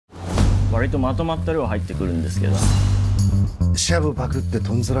割とまとまった量入ってくるんですけど。シャブパクって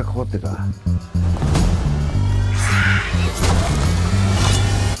トンズラここってか。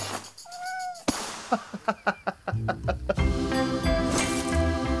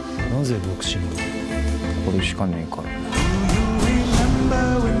なぜボクシング？これしかねえから。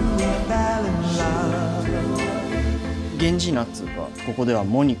源氏名っつうか、ここでは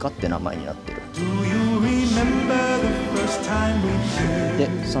モニカって名前になってる。で、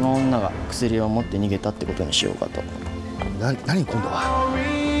その女が薬を持って逃げたってことにしようかと。何今度は。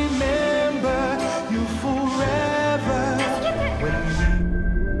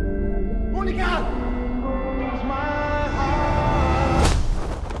モニカ！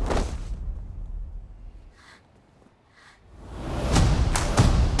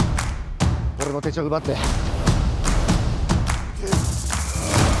俺の手帳奪って。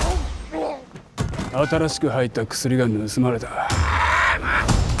新しく入った薬が盗まれた。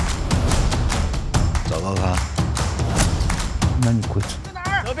ザワが。何こいつ。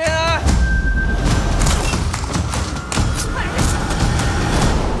飛べな。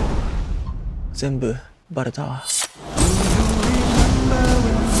全部バレた。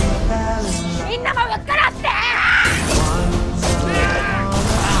みんなもぶっ殺して。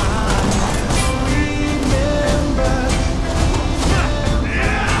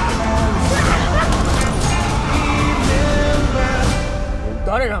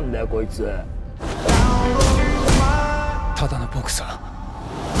誰なんだよこいつ。ただのボクサー。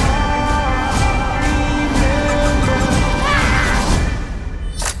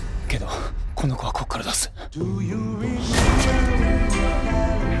けどこの子はこっから出す。